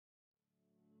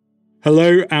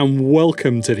Hello and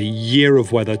welcome to the Year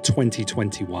of Weather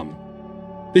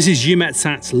 2021. This is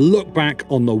EUMETSAT's look back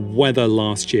on the weather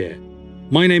last year.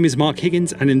 My name is Mark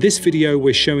Higgins, and in this video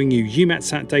we're showing you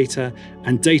EUMETSAT data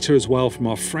and data as well from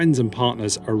our friends and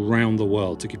partners around the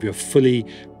world to give you a fully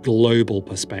global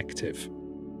perspective.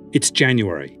 It's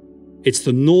January. It's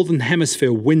the Northern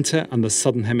Hemisphere winter and the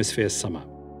Southern Hemisphere summer.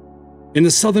 In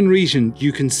the southern region,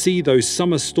 you can see those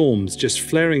summer storms just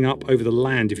flaring up over the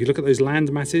land. If you look at those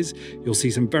land masses, you'll see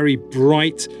some very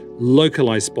bright,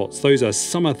 localized spots. Those are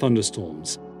summer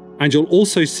thunderstorms. And you'll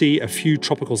also see a few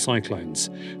tropical cyclones.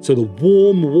 So the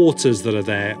warm waters that are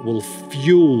there will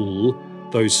fuel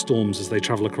those storms as they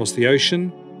travel across the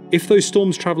ocean. If those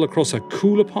storms travel across a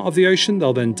cooler part of the ocean,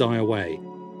 they'll then die away.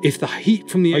 If the heat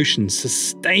from the ocean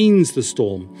sustains the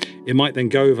storm, it might then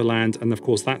go over land, and of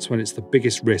course that's when it's the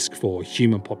biggest risk for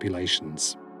human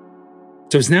populations.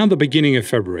 So it's now the beginning of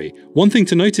February. One thing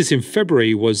to notice in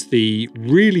February was the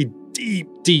really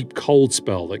deep cold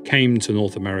spell that came to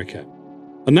North America.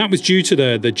 And that was due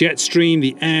to the jet stream,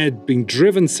 the air being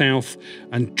driven south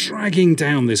and dragging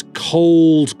down this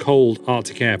cold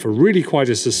Arctic air for really quite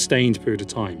a sustained period of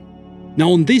time.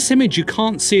 Now on this image you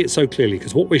can't see it so clearly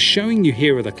because what we're showing you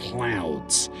here are the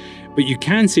clouds, but you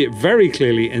can see it very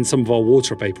clearly in some of our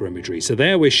water vapor imagery. So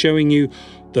there we're showing you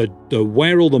the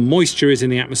where all the moisture is in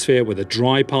the atmosphere, where the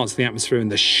dry parts of the atmosphere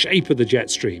and the shape of the jet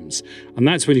streams. And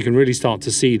that's when you can really start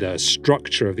to see the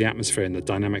structure of the atmosphere and the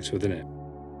dynamics within it.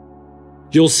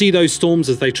 You'll see those storms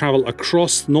as they travel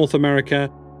across North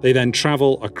America. They then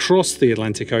travel across the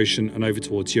Atlantic Ocean and over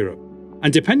towards Europe.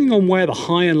 And depending on where the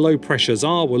high and low pressures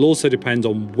are will also depend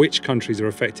on which countries are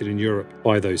affected in Europe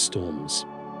by those storms.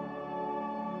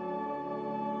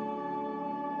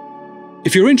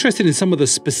 If you're interested in some of the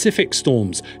specific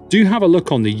storms, do have a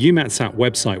look on the EUMETSAT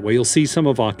website where you'll see some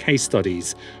of our case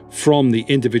studies from the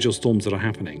individual storms that are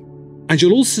happening. And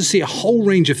you'll also see a whole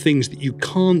range of things that you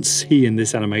can't see in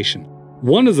this animation.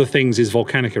 One of the things is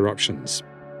volcanic eruptions.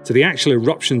 So the actual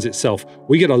eruptions itself,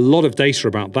 we get a lot of data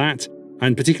about that.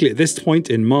 And particularly at this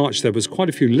point in March, there was quite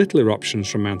a few little eruptions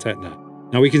from Mount Etna.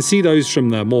 Now we can see those from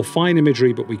the more fine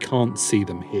imagery, but we can't see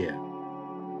them here.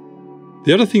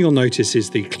 The other thing you'll notice is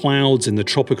the clouds in the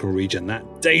tropical region,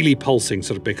 that daily pulsing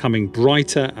sort of becoming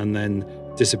brighter and then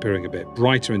disappearing a bit,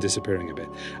 brighter and disappearing a bit.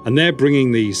 And they're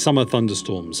bringing the summer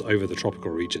thunderstorms over the tropical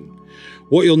region.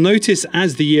 What you'll notice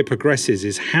as the year progresses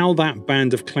is how that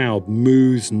band of cloud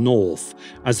moves north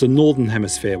as the northern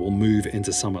hemisphere will move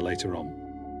into summer later on.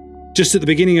 Just at the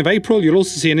beginning of April, you'll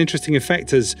also see an interesting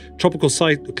effect as tropical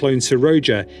cyclone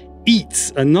Siroja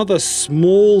eats another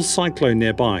small cyclone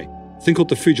nearby, a thing called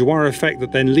the Fujiwara effect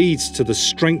that then leads to the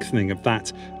strengthening of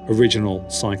that original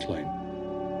cyclone.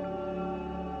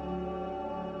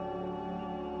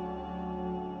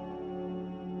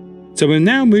 So we're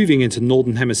now moving into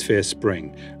Northern Hemisphere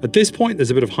spring. At this point,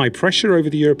 there's a bit of high pressure over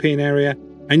the European area,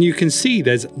 and you can see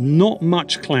there's not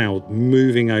much cloud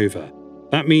moving over.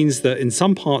 That means that in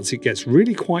some parts it gets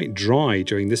really quite dry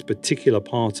during this particular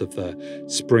part of the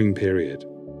spring period.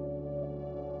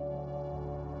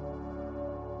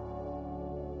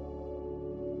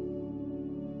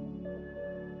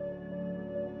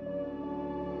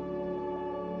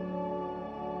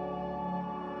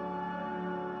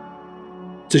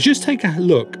 So just take a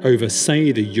look over,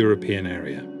 say, the European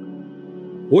area.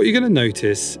 What you're going to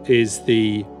notice is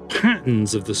the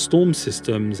patterns of the storm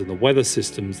systems and the weather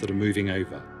systems that are moving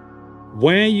over.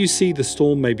 Where you see the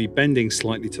storm maybe bending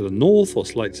slightly to the north or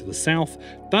slightly to the south,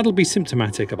 that'll be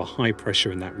symptomatic of a high pressure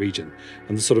in that region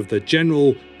and the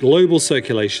general global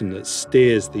circulation that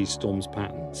steers these storms'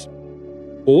 patterns.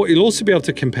 But what you'll also be able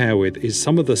to compare with is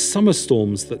some of the summer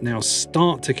storms that now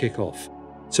start to kick off.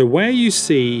 So where you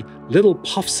see little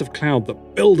puffs of cloud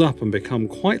that build up and become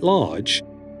quite large,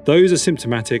 those are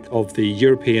symptomatic of the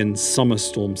European summer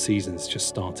storm seasons just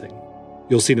starting.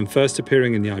 You'll see them first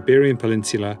appearing in the Iberian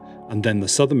Peninsula and then the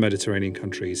southern Mediterranean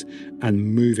countries and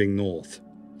moving north.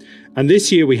 And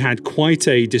this year we had quite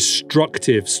a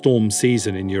destructive storm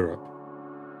season in Europe.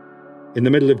 In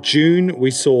the middle of June, we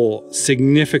saw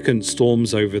significant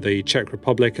storms over the Czech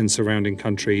Republic and surrounding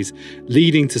countries,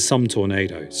 leading to some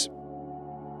tornadoes.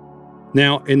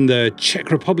 Now, in the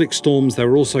Czech Republic storms, there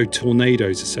were also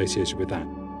tornadoes associated with that.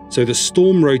 So the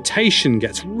storm rotation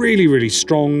gets really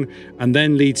strong and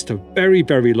then leads to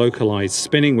very localized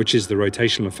spinning, which is the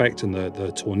rotational effect and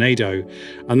the tornado.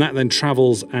 And that then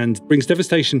travels and brings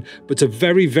devastation, but to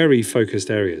very focused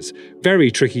areas.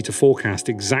 Very tricky to forecast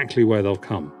exactly where they'll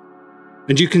come.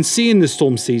 And you can see in the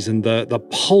storm season the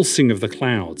pulsing of the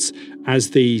clouds.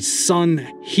 As the sun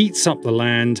heats up the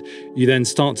land, you then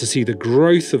start to see the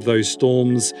growth of those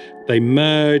storms. They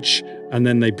merge and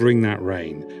then they bring that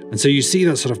rain. And so you see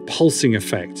that sort of pulsing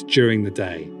effect during the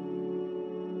day.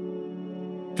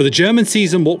 For the German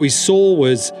season, what we saw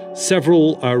was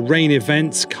several rain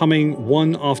events coming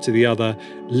one after the other,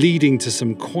 leading to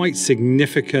some quite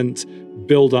significant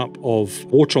buildup of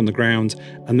water on the ground,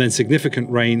 and then significant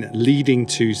rain leading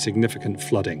to significant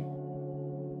flooding.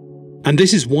 And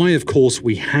this is why, of course,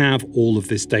 we have all of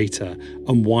this data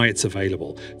and why it's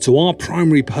available. So our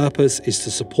primary purpose is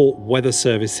to support weather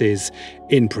services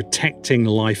in protecting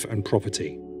life and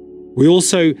property. We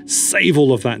also save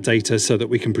all of that data so that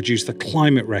we can produce the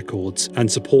climate records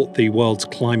and support the world's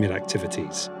climate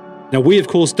activities. Now, we, of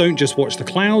course, don't just watch the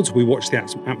clouds, we watch the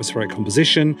atmospheric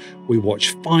composition, we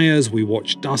watch fires, we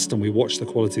watch dust, and we watch the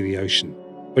quality of the ocean.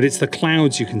 But it's the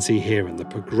clouds you can see here and the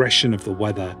progression of the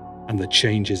weather and the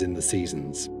changes in the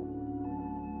seasons.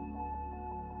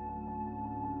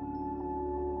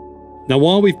 Now,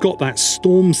 while we've got that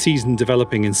storm season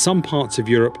developing in some parts of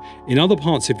Europe, in other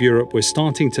parts of Europe, we're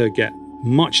starting to get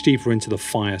much deeper into the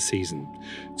fire season.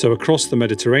 So across the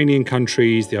Mediterranean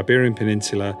countries, the Iberian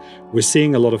Peninsula, we're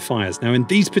seeing a lot of fires. Now, in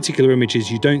these particular images,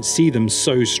 you don't see them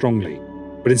so strongly,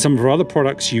 but in some of our other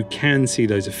products, you can see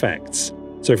those effects.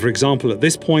 So, for example, at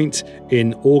this point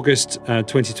in August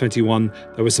 2021,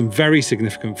 there were some very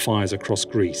significant fires across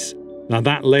Greece. Now,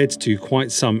 that led to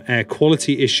quite some air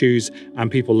quality issues,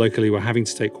 and people locally were having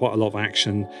to take quite a lot of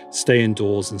action, stay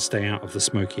indoors and stay out of the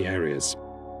smoky areas.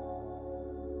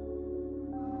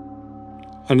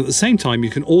 And at the same time, you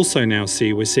can also now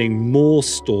see we're seeing more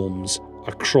storms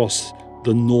across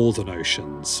the northern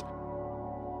oceans.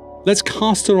 Let's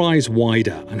cast our eyes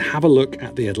wider and have a look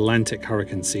at the Atlantic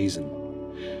hurricane season.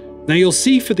 Now, you'll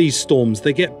see for these storms,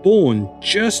 they get born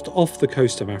just off the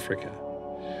coast of Africa.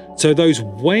 So those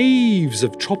waves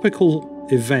of tropical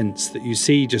events that you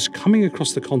see just coming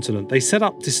across the continent, they set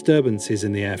up disturbances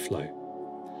in the airflow.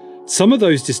 Some of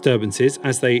those disturbances,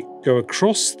 as they go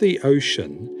across the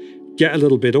ocean, get a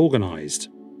little bit organized.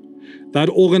 That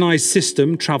organized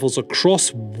system travels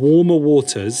across warmer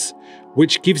waters,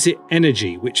 which gives it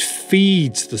energy, which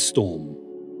feeds the storm.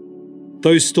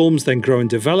 Those storms then grow and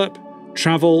develop,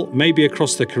 travel maybe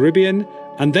across the Caribbean,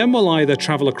 and then will either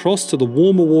travel across to the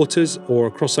warmer waters or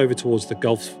across over towards the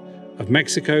Gulf of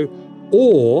Mexico,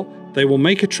 or they will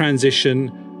make a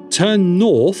transition, turn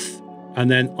north,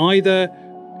 and then either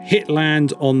hit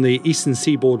land on the eastern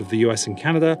seaboard of the US and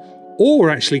Canada, or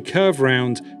actually curve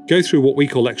around, go through what we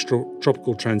call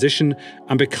extratropical transition,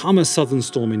 and become a southern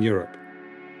storm in Europe.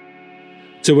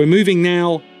 So we're moving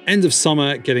now, end of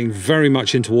summer, getting very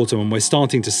much into autumn, and we're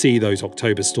starting to see those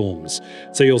October storms.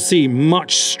 So you'll see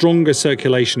much stronger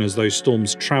circulation as those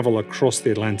storms travel across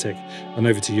the Atlantic and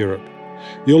over to Europe.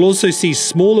 You'll also see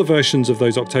smaller versions of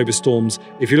those October storms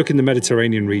if you look in the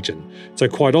Mediterranean region. So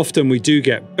quite often we do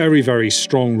get very, very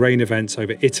strong rain events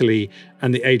over Italy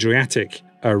and the Adriatic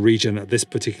region at this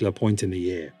particular point in the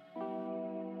year.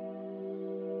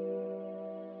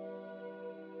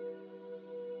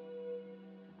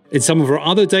 In some of our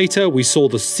other data, we saw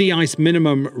the sea ice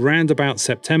minimum round about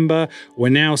September. We're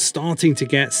now starting to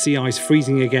get sea ice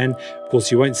freezing again. Of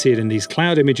course, you won't see it in these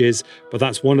cloud images, but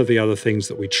that's one of the other things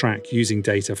that we track using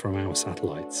data from our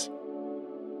satellites.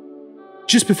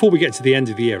 Just before we get to the end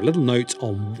of the year, a little note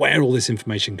on where all this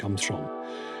information comes from.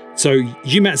 So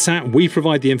EUMETSAT, we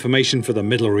provide the information for the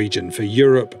middle region, for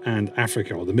Europe and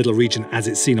Africa, or the middle region as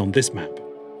it's seen on this map.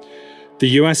 The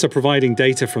US are providing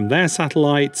data from their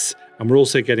satellites, and we're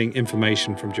also getting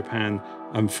information from Japan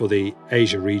and for the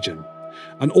Asia region.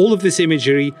 And all of this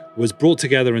imagery was brought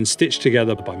together and stitched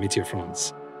together by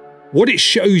Météo-France. What it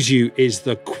shows you is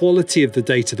the quality of the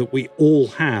data that we all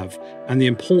have and the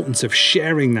importance of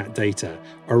sharing that data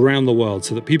around the world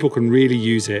so that people can really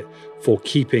use it for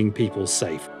keeping people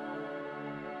safe.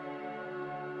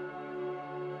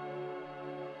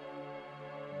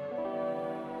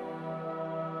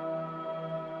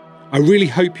 I really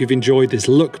hope you've enjoyed this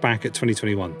look back at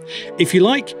 2021. If you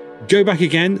like, go back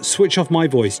again, switch off my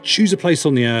voice, choose a place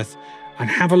on the Earth, and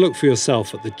have a look for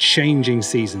yourself at the changing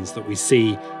seasons that we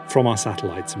see from our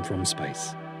satellites and from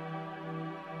space.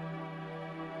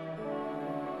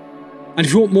 And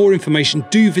if you want more information,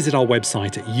 do visit our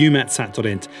website at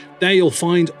eumetsat.int. There you'll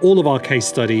find all of our case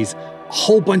studies, a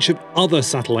whole bunch of other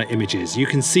satellite images. You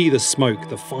can see the smoke,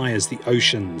 the fires, the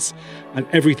oceans, and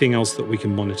everything else that we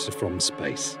can monitor from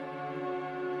space.